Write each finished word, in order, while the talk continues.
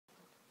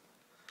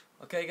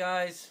Okay,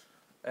 guys.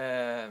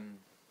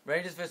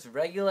 Rangers versus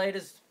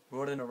regulators.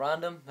 Running a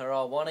random. They're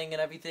all wanting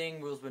and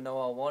everything. Rules with no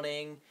all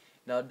wanting.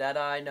 No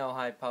Deadeye. No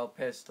high power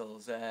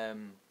pistols.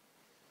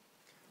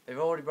 They've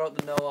already broke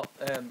the no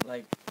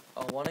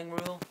all wanting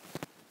rule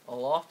a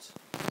lot.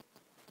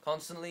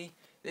 Constantly.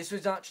 This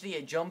was actually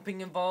a jumping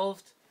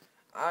involved.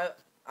 I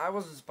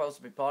wasn't supposed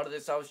to be part of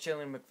this. I was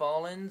chilling with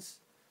McFarlane's,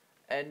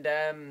 and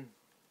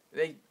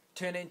they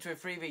turned into a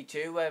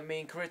 3v2 where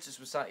me and Caritas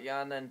were sat here,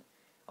 and then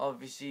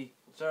obviously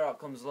Zerot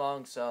comes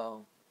along,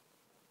 so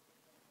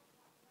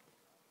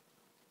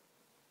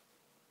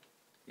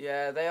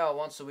yeah, they all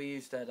want, so we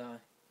use Deadeye.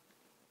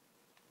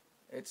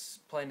 It's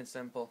plain and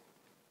simple.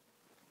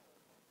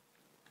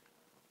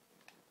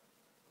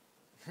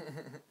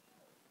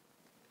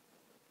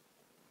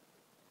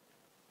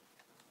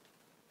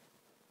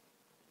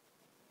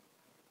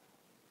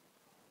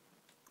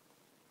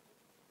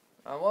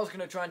 I was going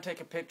to try and take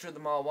a picture of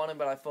them all wanting,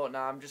 but I thought,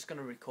 nah, I'm just going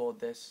to record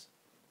this.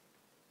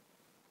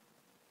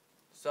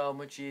 So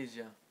much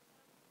easier.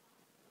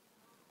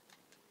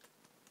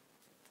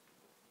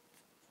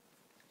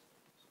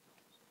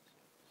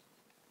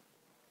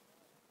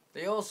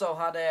 They also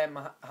had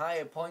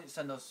higher points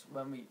than us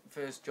when we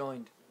first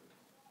joined.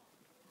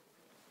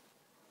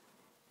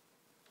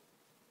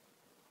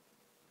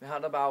 They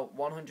had about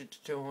 100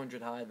 to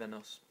 200 higher than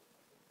us.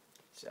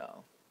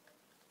 So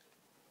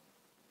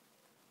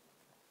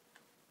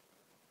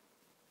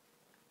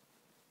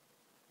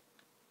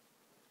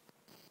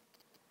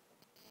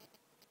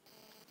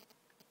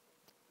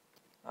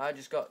I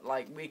just got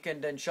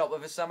weekend and shot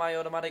with a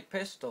semi-automatic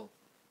pistol.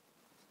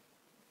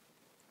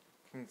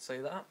 Can you see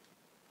that?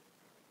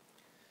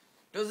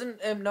 Doesn't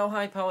no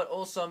high power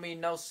also mean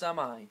no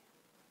semi?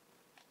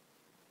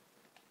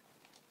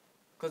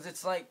 Cause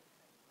it's like,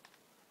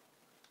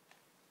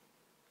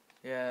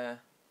 yeah.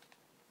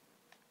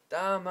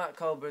 Damn, that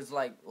Cobra's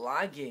like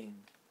lagging.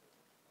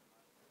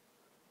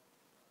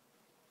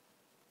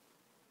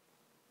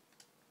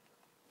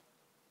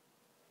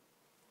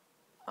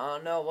 Oh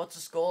no, what's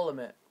the score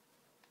limit?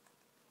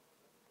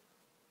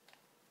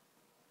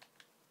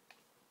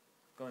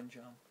 Gun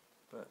jump,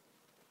 but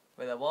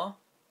wait, that what?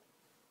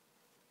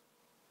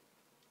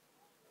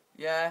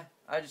 Yeah,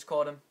 I just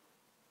caught him.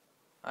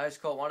 I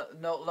just caught one.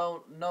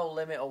 No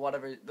limit or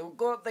whatever.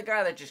 The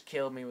guy that just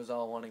killed me was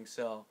all wanting,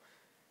 so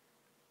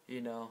you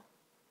know,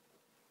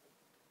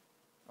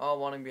 all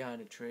wanting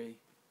behind a tree.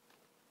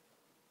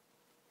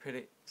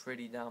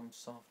 Pretty damn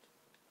soft.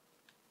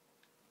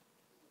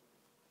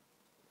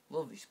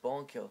 Lovely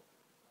spawn kill.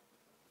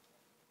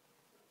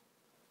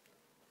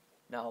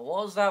 Now,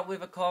 was that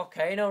with a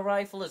Carcano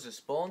rifle as a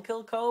spawn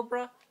kill,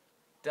 Cobra?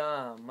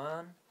 Damn,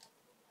 man.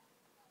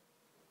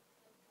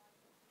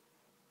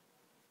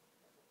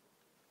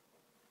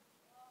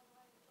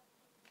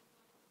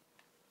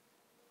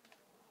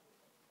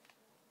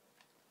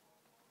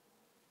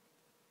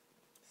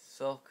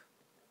 Suck.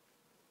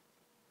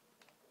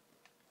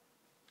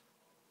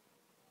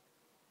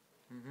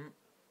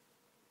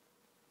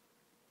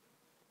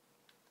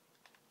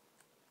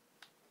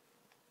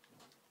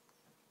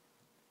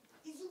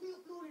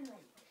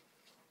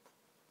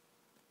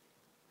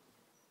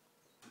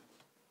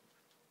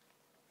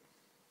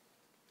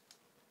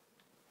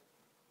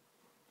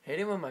 Hate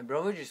it when my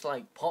brother just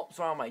pops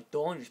around my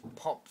door and just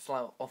pops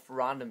off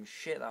random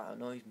shit. That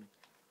annoys me.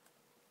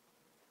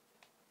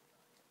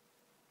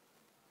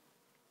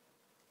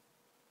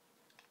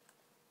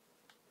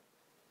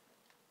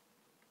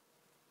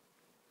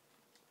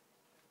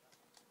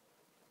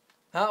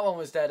 That one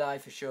was Deadeye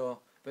for sure.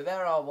 But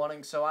they're all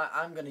wanting, so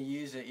I'm gonna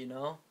use it, you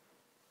know?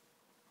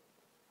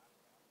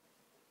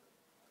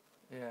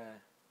 Yeah.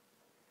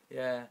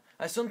 Yeah.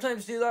 I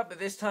sometimes do that, but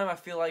this time I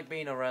feel like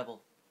being a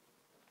rebel.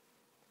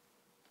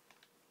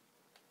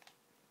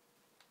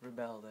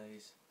 Rebel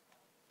days.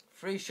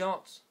 3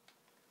 shots.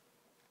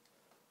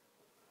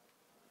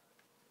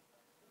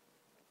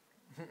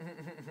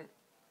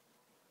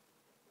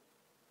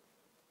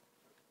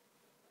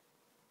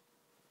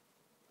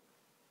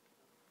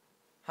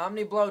 How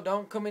many blow?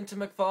 Don't come into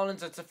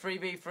McFarlane's. It's a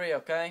 3v3,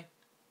 okay?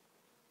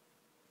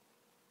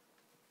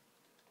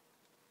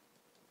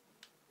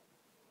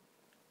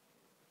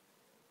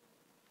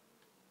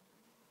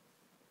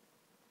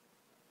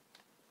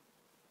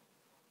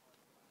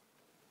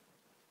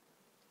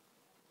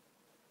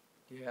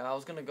 Yeah, I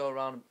was gonna go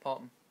around and pop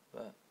him,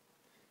 but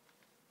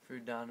threw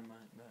dynamite.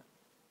 But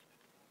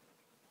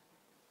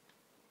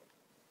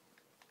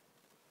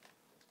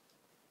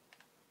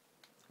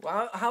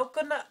well, how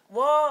couldn't I?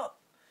 What?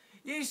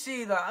 You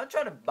see that? I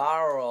tried to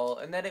barrel,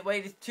 and then it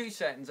waited 2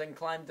 seconds and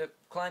climbed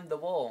the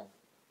wall.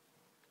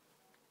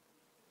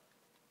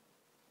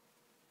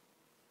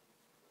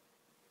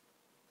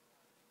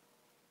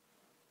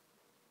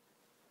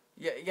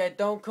 Yeah,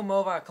 don't come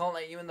over. I can't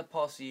let you in the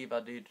posse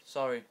either, dude.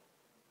 Sorry.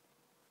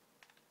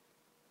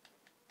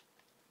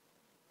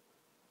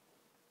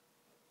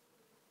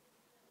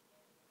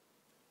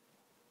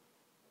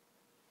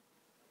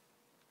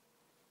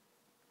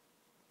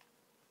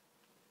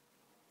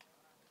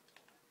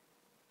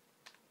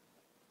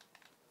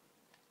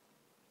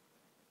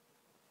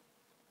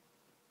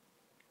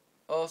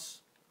 Us.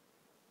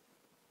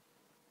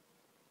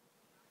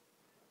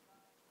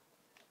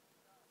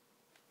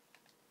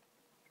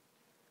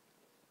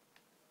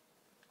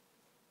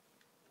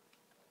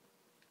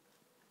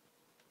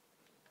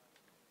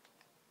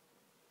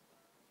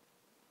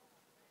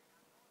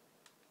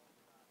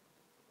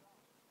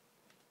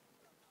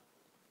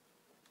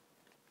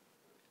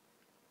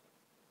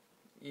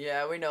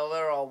 Yeah, we know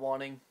they're all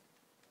wanting.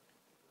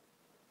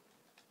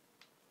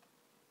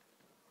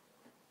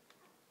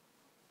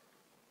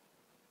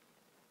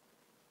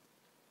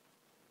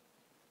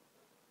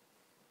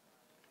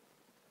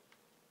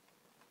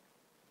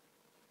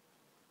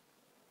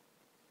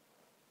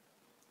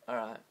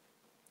 Alright.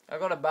 I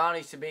got a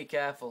bounty, so be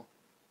careful.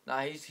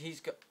 Nah,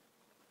 he's got...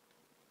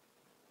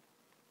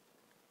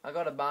 I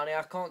got a bounty.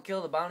 I can't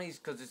kill the bounties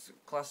because it's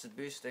class as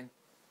boosting.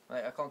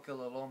 Like, I can't kill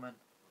the lawman.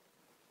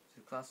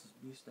 It's class as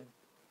boosting.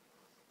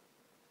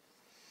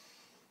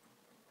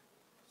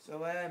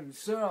 So,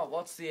 sir,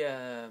 what's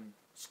the,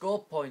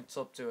 score points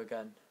up to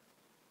again?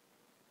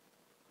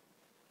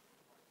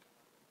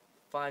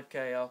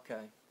 5k,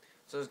 okay.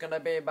 So there's gonna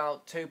be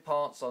about 2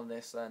 parts on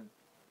this then.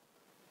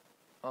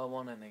 Oh,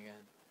 one in again.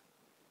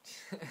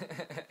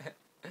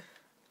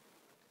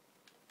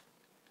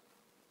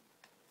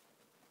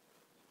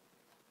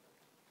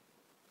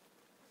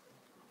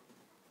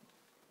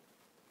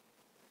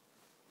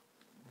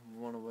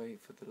 Wanna wait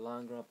for the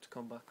line grab to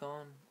come back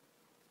on.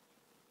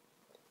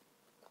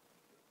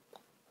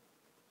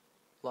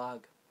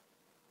 Lag.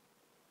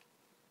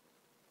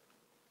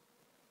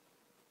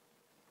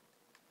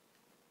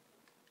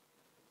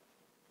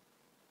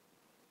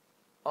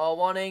 Oh,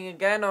 wanting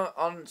again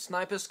on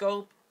sniper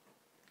scope.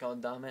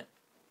 God damn it.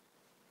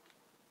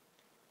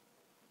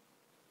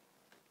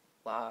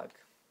 Lag.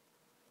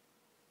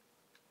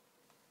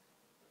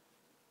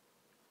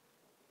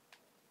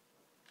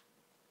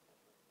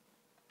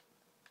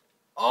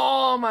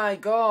 Oh my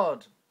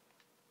god!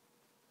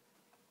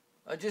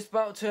 I just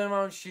about to turn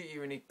around and shoot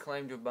you and he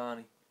claimed your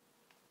bounty.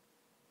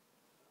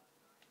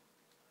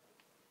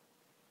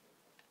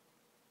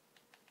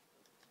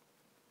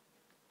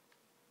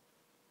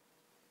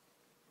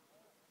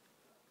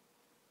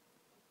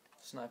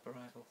 Sniper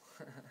rifle.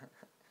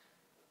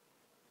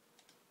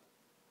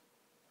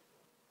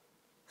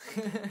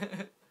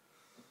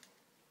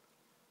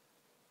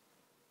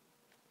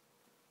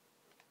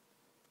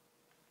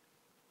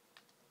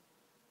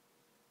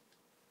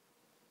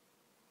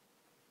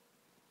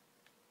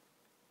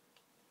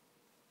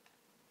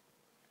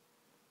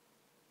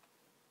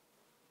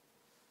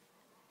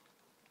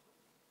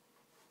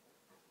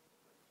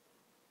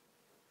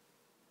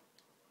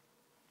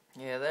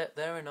 Yeah,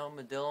 they're in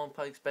Armadillo on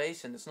Pike's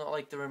Base, and it's not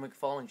like they're in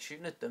McFarlane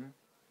shooting at them.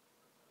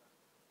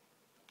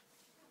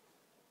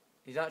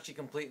 He's actually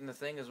completing the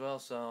thing as well,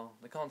 so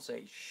they can't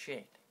say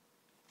shit.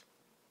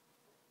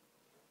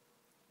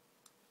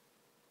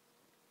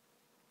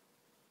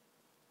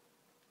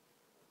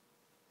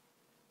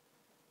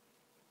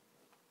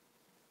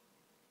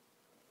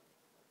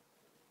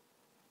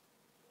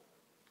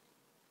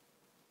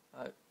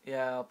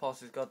 Yeah, our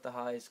posse's got the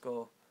highest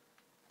score.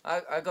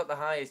 I got the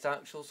highest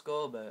actual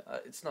score,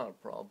 but it's not a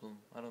problem.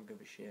 I don't give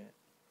a shit.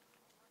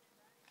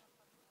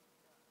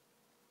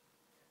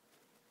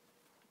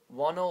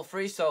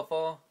 1-3 so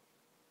far.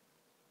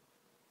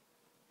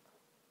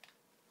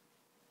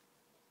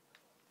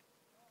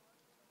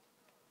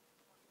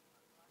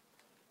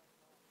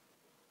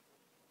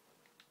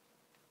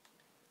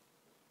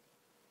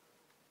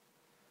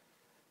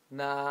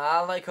 Nah, I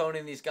like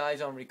owning these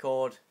guys on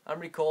record. I'm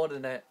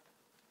recording it.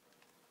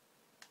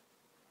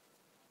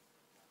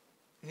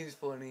 He's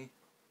funny.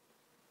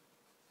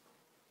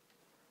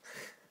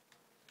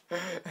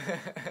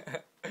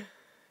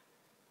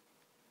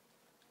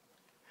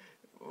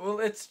 Well,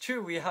 it's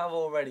true, we have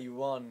already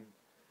won.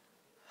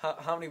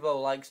 How many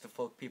Blow likes to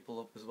fuck people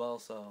up as well,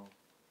 so...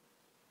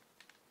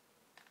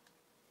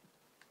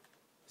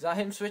 Is that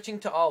him switching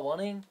to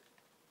R1ing?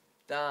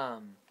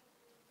 Damn.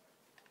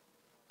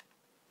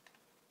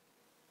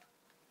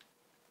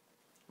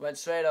 Went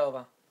straight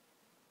over.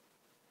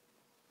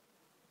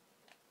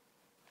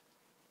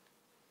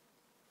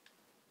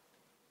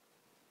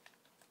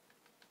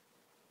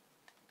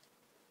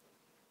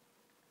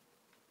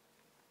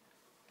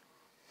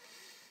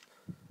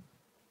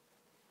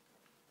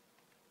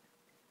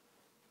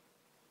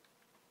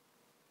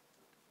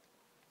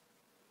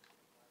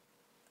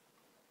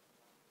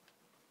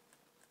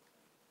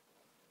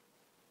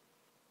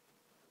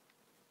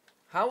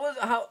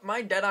 How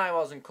my Deadeye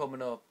wasn't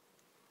coming up?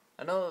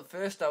 I know at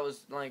first I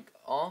was like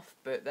off,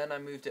 but then I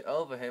moved it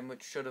over him,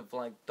 which should have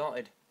like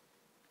dotted.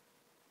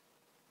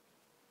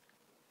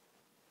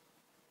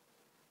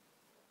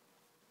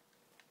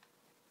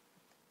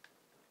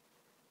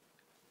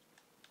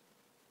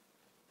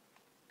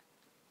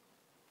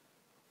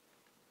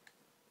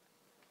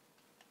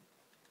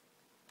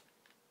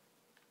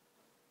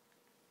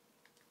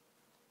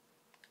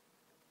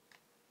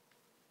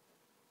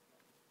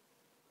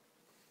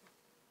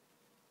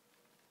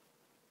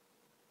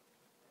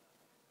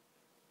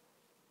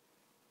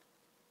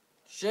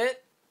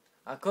 Shit!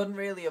 I couldn't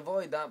really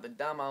avoid that, but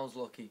damn, I was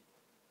lucky.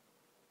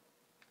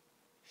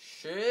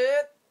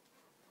 Shit!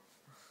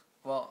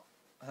 What?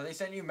 Have they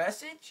sent you a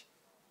message?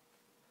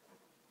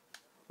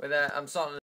 With I'm starting